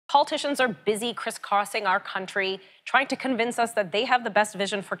Politicians are busy crisscrossing our country, trying to convince us that they have the best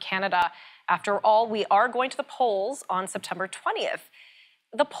vision for Canada. After all, we are going to the polls on September 20th.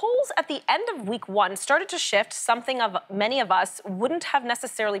 The polls at the end of week one started to shift, something many of us wouldn't have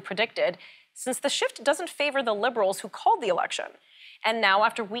necessarily predicted, since the shift doesn't favor the Liberals who called the election. And now,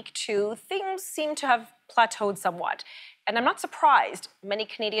 after week two, things seem to have plateaued somewhat. And I'm not surprised. Many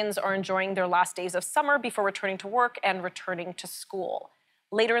Canadians are enjoying their last days of summer before returning to work and returning to school.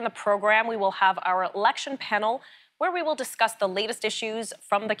 Later in the program, we will have our election panel where we will discuss the latest issues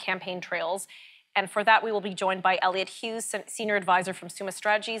from the campaign trails. And for that, we will be joined by Elliott Hughes, Senior Advisor from Summa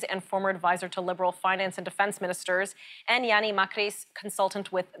Strategies and former advisor to Liberal Finance and Defence Ministers, and Yanni Macris,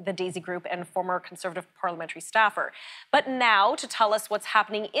 consultant with the Daisy Group and former Conservative parliamentary staffer. But now, to tell us what's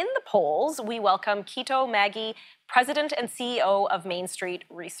happening in the polls, we welcome Quito Maggi, President and CEO of Main Street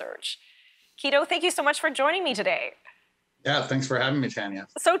Research. Quito, thank you so much for joining me today. Yeah, thanks for having me, Tanya.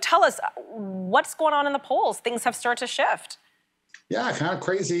 So tell us, what's going on in the polls? Things have started to shift. Yeah, kind of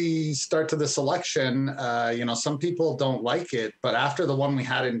crazy start to this election. Some people don't like it, but after the one we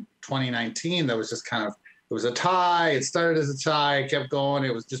had in 2019, that was just it was a tie. It started as a tie, kept going.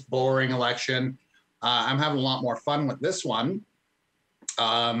 It was just boring election. I'm having a lot more fun with this one.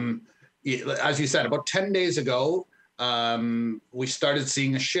 As you said, about 10 days ago, we started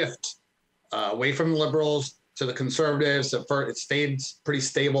seeing a shift away from the Liberals to the Conservatives. It stayed pretty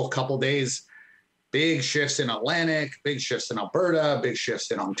stable a couple days. Big shifts in Atlantic, big shifts in Alberta, big shifts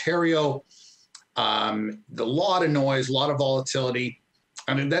in Ontario. A lot of noise, a lot of volatility.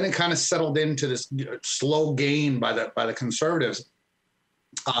 And then it kind of settled into this slow gain by the Conservatives.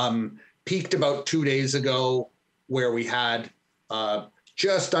 Peaked about 2 days ago where we had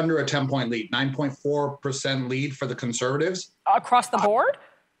just under a 10-point lead, 9.4% lead for the Conservatives. Across the board?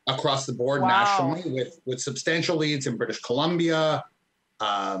 Across the board. Wow. Nationally, with substantial leads in British Columbia,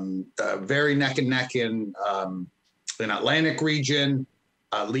 very neck and neck in Atlantic region,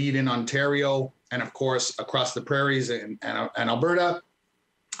 lead in Ontario, and of course across the prairies and Alberta,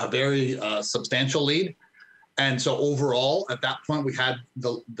 a very substantial lead. And so overall, at that point, we had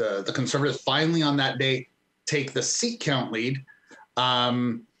the Conservatives finally on that day take the seat count lead.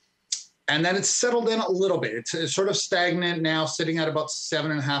 And then it's settled in a little bit. It's sort of stagnant now, sitting at about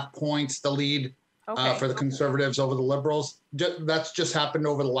 7.5 points, the lead for the Conservatives over the Liberals. That's just happened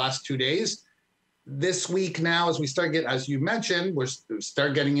over the last 2 days. This week now, as we start getting, as you mentioned, we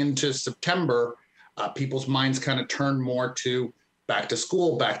start getting into September, people's minds kind of turn more to back to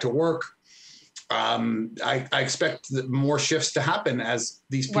school, back to work. I expect more shifts to happen as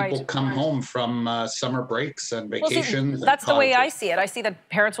these people come home from summer breaks and vacations. Well, that's the way I see it. I see that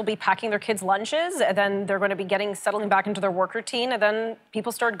parents will be packing their kids' lunches, and then they're going to be settling back into their work routine, and then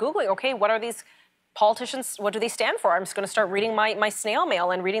people start Googling, okay, what are these politicians, what do they stand for? I'm just going to start reading my snail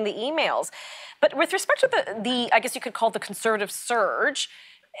mail and reading the emails. But with respect to the I guess you could call it the Conservative surge,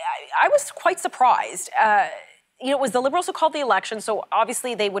 I was quite surprised. It was the Liberals who called the election, so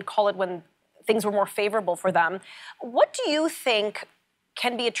obviously they would call it when things were more favorable for them. What do you think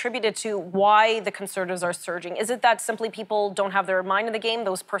can be attributed to why the Conservatives are surging? Is it that simply people don't have their mind in the game,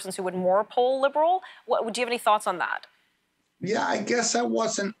 those persons who would more poll Liberal? Do you have any thoughts on that? Yeah, I guess I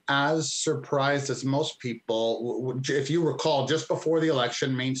wasn't as surprised as most people. If you recall, just before the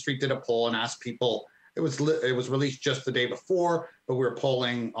election, Main Street did a poll and asked people, it was released just the day before, but we were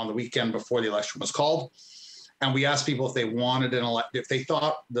polling on the weekend before the election was called. And we asked people if they wanted if they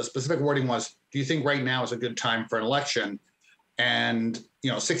thought, the specific wording was, do you think right now is a good time for an election? And,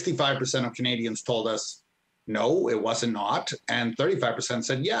 65% of Canadians told us, no, it wasn't not. And 35%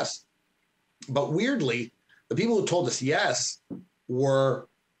 said yes. But weirdly, the people who told us yes were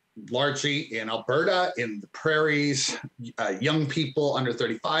largely in Alberta, in the prairies, young people under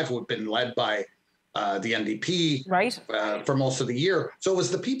 35 who had been led by the NDP for most of the year. So it was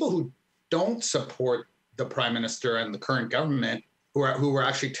the people who don't support the Prime Minister and the current government who were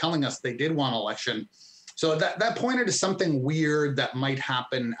actually telling us they did want an election. So that pointed to something weird that might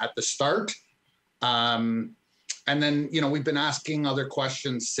happen at the start. And then, we've been asking other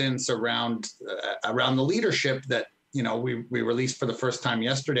questions since around the leadership that, we released for the first time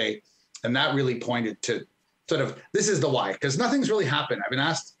yesterday. And that really pointed to sort of, this is the why, because nothing's really happened. I've been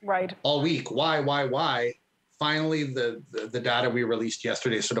asked all week, why? Finally, the data we released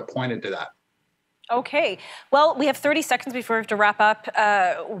yesterday sort of pointed to that. Okay. Well, we have 30 seconds before we have to wrap up.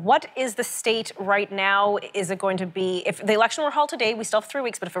 What is the state right now? Is it going to be, if the election were held today, we still have 3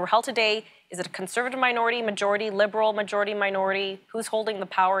 weeks, but if it were held today, is it a Conservative minority, majority, Liberal majority, minority? Who's holding the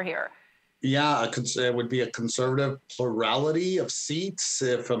power here? Yeah, it would be a Conservative plurality of seats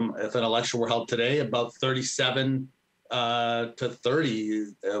if an election were held today, about 37 to 30,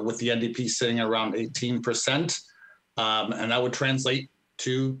 with the NDP sitting around 18%. And that would translate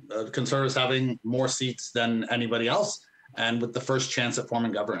to Conservatives having more seats than anybody else, and with the first chance at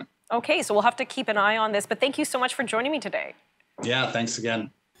forming government. Okay, so we'll have to keep an eye on this, but thank you so much for joining me today. Yeah, thanks again.